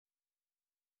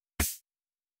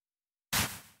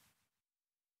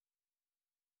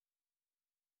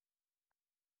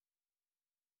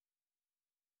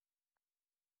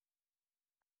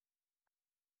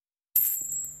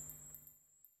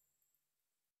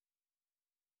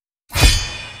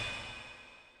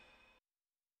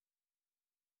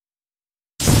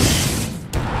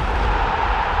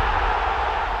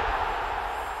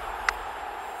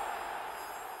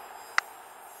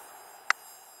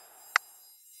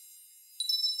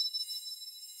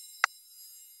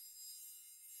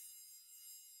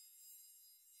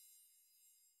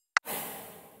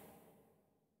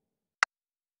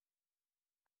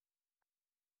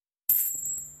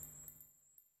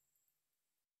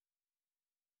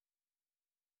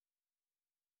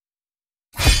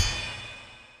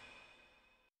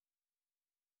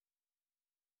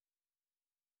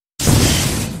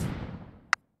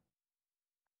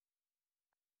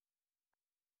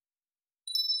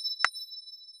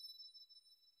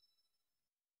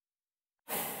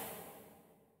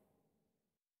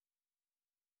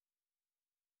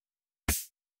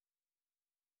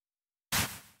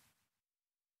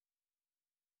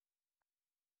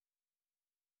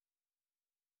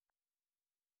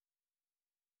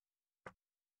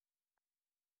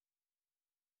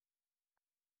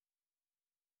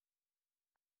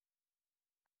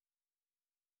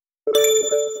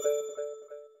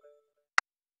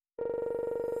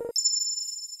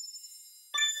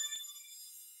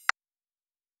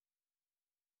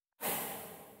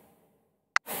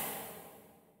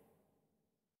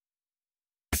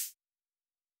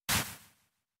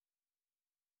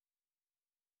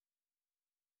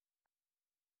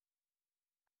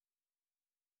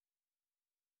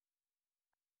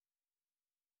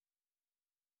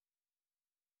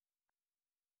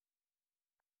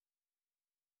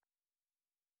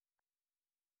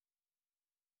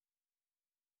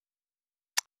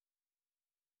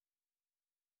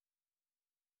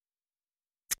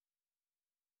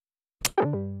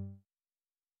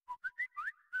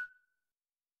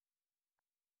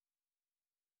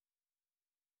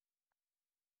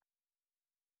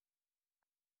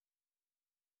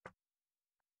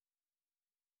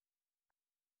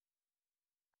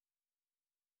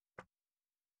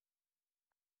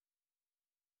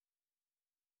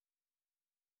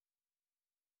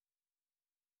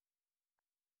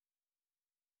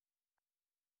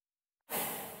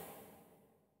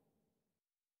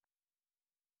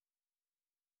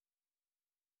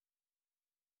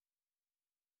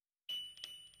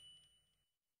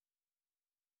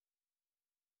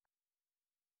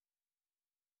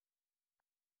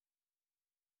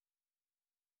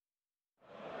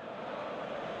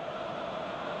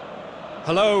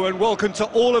Hello and welcome to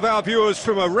all of our viewers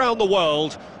from around the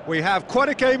world. We have quite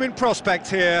a game in prospect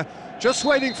here, just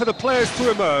waiting for the players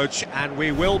to emerge, and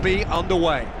we will be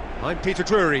underway. I'm Peter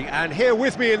Drury, and here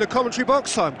with me in the commentary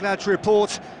box, I'm glad to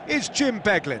report, is Jim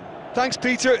Beglin. Thanks,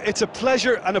 Peter. It's a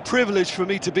pleasure and a privilege for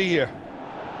me to be here.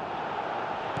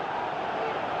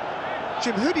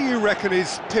 Jim, who do you reckon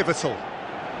is pivotal?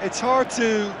 It's hard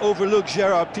to overlook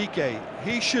Gerard Piqué.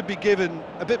 He should be given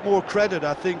a bit more credit,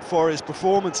 I think, for his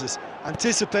performances.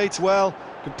 Anticipates well,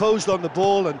 composed on the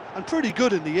ball, and pretty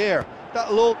good in the air.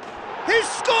 That'll all... He's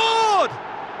scored!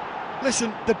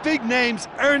 Listen, the big names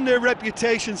earn their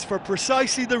reputations for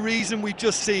precisely the reason we've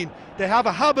just seen. They have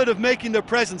a habit of making their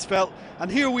presence felt,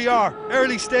 and here we are,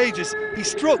 early stages. He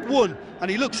struck one, and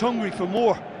he looks hungry for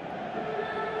more.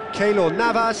 Keylor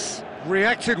Navas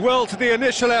reacted well to the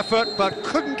initial effort, but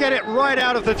couldn't get it right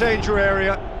out of the danger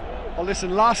area. Well,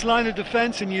 listen, last line of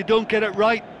defence and you don't get it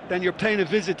right, then you're paying a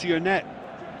visit to your net.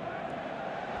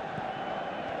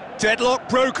 Deadlock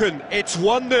broken, it's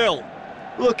 1-0.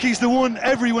 Look, he's the one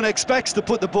everyone expects to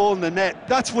put the ball in the net.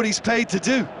 That's what he's paid to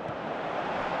do.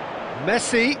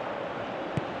 Messi,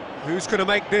 who's going to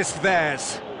make this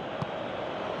theirs?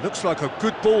 Looks like a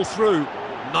good ball through.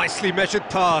 Nicely measured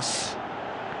pass.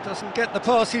 Doesn't get the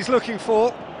pass he's looking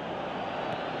for.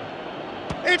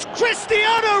 It's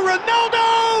Cristiano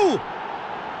Ronaldo!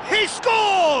 He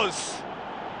scores!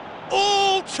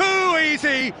 All too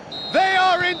easy. They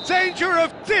are in danger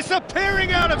of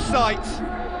disappearing out of sight.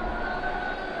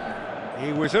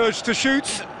 He was urged to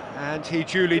shoot, and he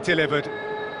duly delivered.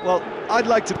 Well, I'd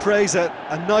like to praise a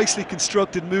nicely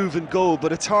constructed move and goal,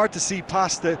 but it's hard to see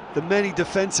past the many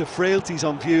defensive frailties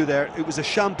on view there. It was a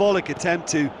shambolic attempt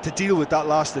to deal with that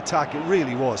last attack, it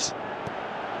really was.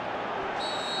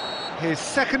 His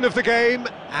second of the game,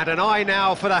 and an eye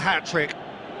now for the hat-trick.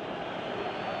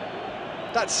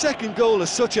 That second goal has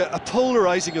such a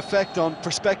polarising effect on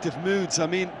prospective moods. I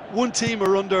mean, one team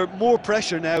are under more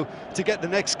pressure now to get the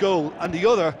next goal, and the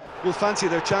other will fancy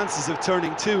their chances of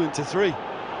turning 2 into 3.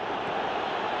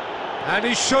 And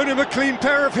he's shown him a clean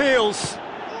pair of heels.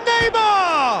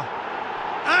 Neymar!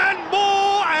 And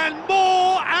more, and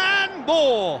more, and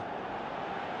more!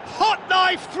 Hot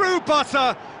knife through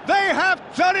butter, they have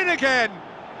done it again!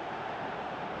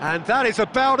 And that is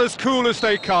about as cool as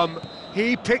they come.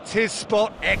 He picked his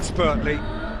spot expertly.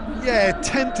 Yeah,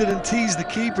 tempted and teased the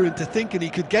keeper into thinking he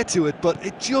could get to it, but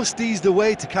it just eased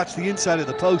away to catch the inside of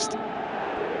the post.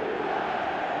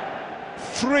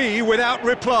 3 without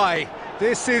reply.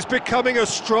 This is becoming a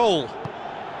stroll.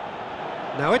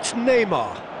 Now it's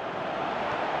Neymar.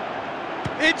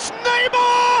 It's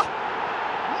Neymar!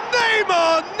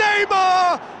 Neymar!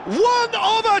 Neymar! One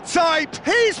of a type!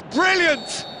 He's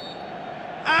brilliant!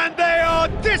 And they are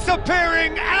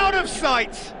disappearing out of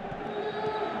sight.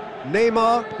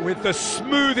 Neymar with the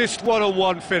smoothest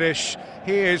one-on-one finish.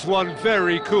 He is one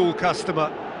very cool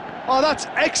customer. Oh, that's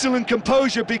excellent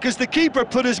composure, because the keeper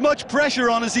put as much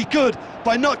pressure on as he could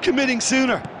by not committing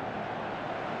sooner.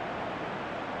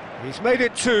 He's made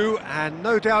it 2, and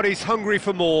no doubt he's hungry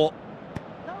for more.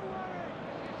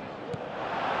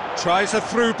 Tries a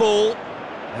through ball.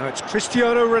 Now it's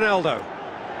Cristiano Ronaldo.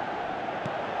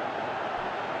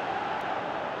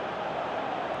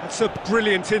 That's a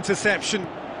brilliant interception.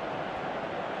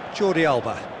 Jordi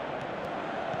Alba.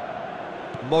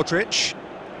 Modric.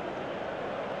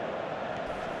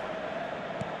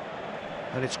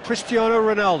 And it's Cristiano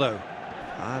Ronaldo.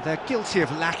 They're guilty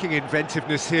of lacking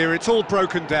inventiveness here. It's all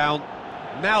broken down.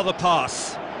 Now the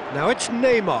pass. Now it's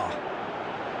Neymar.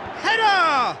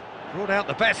 Header! Brought out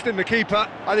the best in the keeper.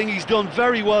 I think he's done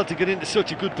very well to get into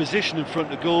such a good position in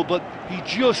front of goal, but he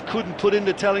just couldn't put in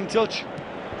the telling touch.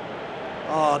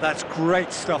 Oh, that's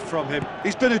great stuff from him.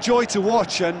 He's been a joy to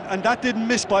watch, and that didn't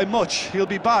miss by much. He'll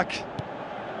be back.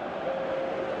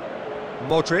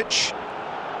 Modric.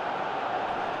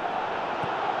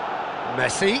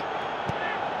 Messi.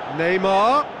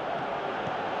 Neymar.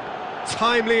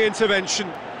 Timely intervention.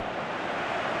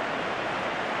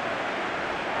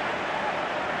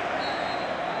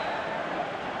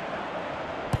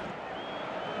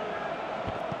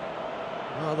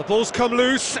 Well, the ball's come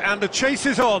loose and the chase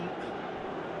is on.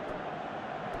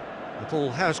 The ball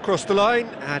has crossed the line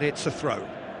and it's a throw.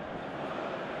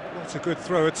 Not a good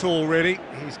throw at all, really.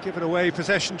 He's given away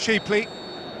possession cheaply.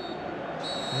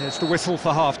 There's the whistle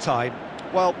for half-time.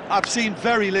 Well, I've seen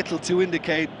very little to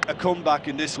indicate a comeback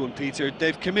in this one, Peter.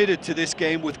 They've committed to this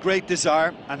game with great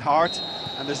desire and heart,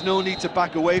 and there's no need to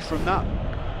back away from that.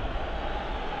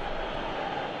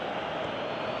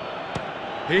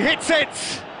 He hits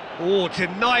it! Oh,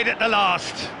 denied at the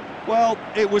last. Well,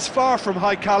 it was far from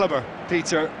high calibre,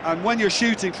 Peter, and when you're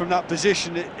shooting from that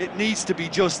position, it needs to be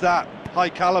just that, high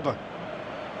calibre.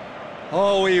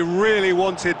 Oh, he really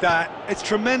wanted that. It's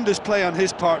tremendous play on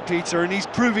his part, Peter, and he's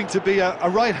proving to be a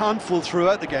right handful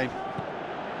throughout the game.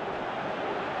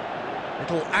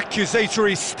 Little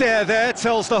accusatory stare there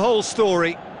tells the whole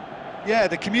story. Yeah,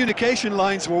 the communication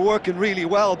lines were working really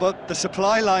well, but the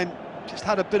supply line just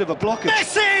had a bit of a blockage.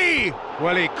 Messi!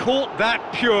 Well, he caught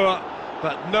that pure,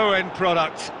 but no end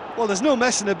product. Well, there's no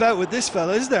messing about with this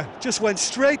fella, is there? Just went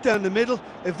straight down the middle.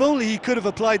 If only he could have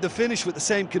applied the finish with the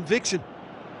same conviction.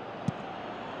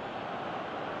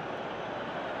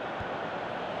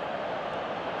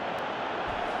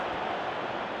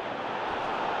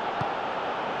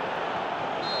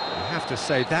 I have to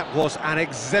say, that was an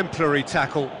exemplary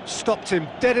tackle. Stopped him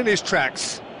dead in his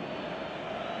tracks.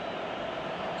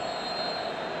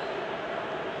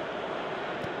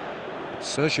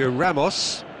 Sergio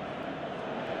Ramos.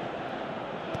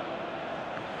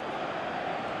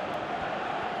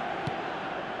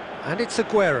 And it's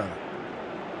Aguero.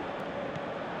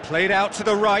 Played out to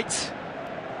the right.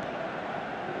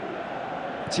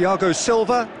 Thiago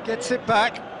Silva gets it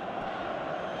back.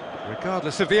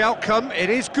 Regardless of the outcome, it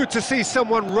is good to see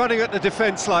someone running at the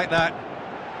defence like that.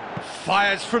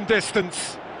 Fires from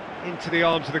distance into the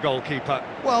arms of the goalkeeper.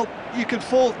 Well, you can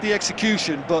fault the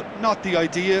execution, but not the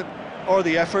idea or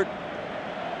the effort.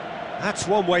 That's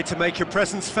one way to make your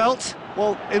presence felt.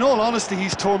 Well, in all honesty,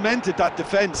 he's tormented that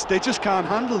defence. They just can't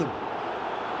handle him.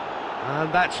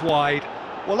 And that's wide.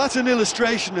 Well, that's an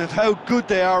illustration of how good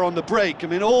they are on the break. I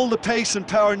mean, all the pace and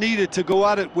power needed to go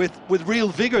at it with real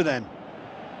vigour then.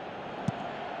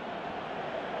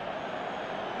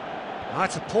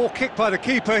 That's a poor kick by the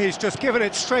keeper. He's just given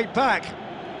it straight back.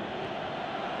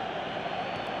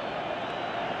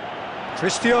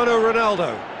 Cristiano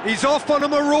Ronaldo. He's off on a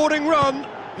marauding run.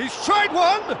 He's tried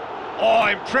one. Oh,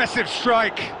 impressive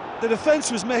strike. The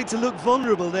defence was made to look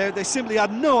vulnerable there. They simply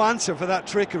had no answer for that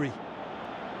trickery.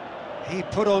 He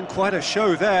put on quite a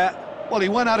show there. Well, he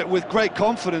went at it with great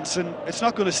confidence, and it's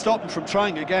not going to stop him from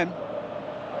trying again.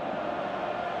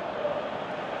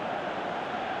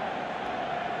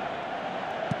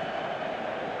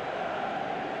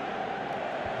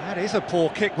 That is a poor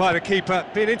kick by the keeper,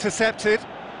 been intercepted.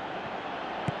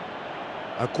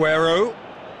 Aguero.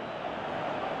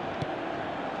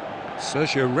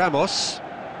 Sergio Ramos.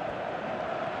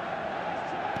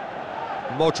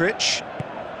 Modric.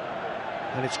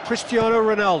 And it's Cristiano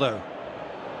Ronaldo.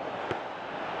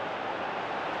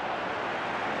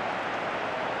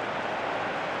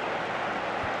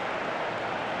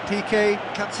 PK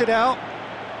cuts it out.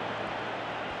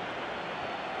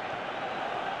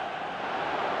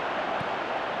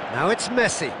 Now it's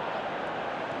Messi.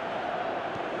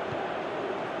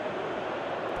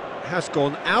 Has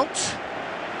gone out.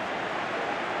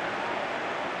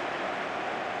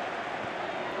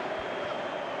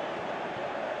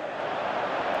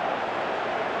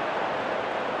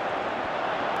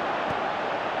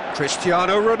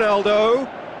 Cristiano Ronaldo.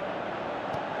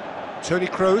 Toni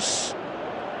Kroos.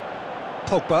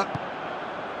 Pogba.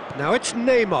 Now it's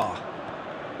Neymar.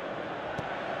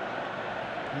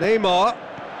 Neymar.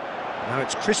 Now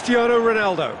it's Cristiano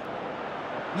Ronaldo.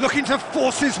 Looking to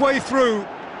force his way through.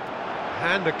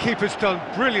 And the keeper's done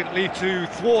brilliantly to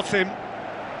thwart him.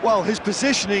 Well, his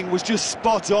positioning was just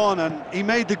spot on, and he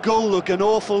made the goal look an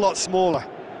awful lot smaller.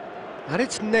 And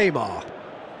it's Neymar.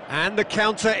 And the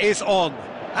counter is on.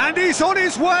 And he's on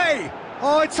his way!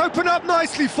 Oh, it's opened up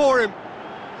nicely for him.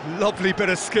 Lovely bit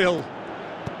of skill.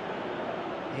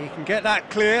 He can get that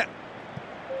clear.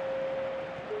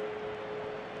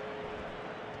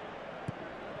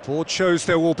 Board shows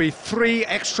there will be 3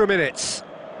 extra minutes.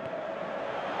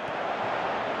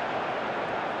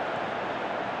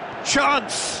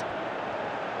 Chance!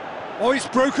 Oh, he's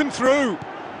broken through.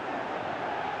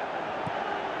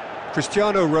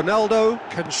 Cristiano Ronaldo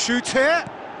can shoot here.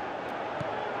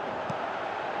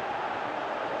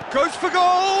 Goes for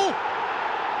goal!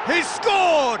 He's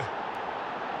scored!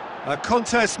 A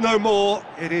contest no more.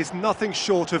 It is nothing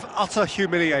short of utter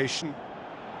humiliation.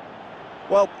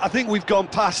 Well, I think we've gone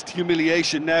past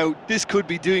humiliation now. This could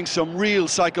be doing some real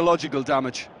psychological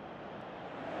damage.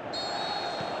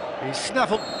 He's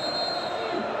snaffled.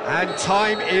 And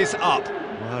time is up.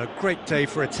 Well, a great day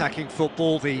for attacking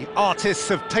football. The artists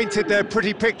have painted their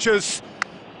pretty pictures.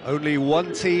 Only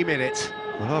one team in it.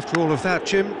 Well, after all of that,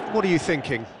 Jim, what are you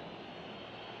thinking?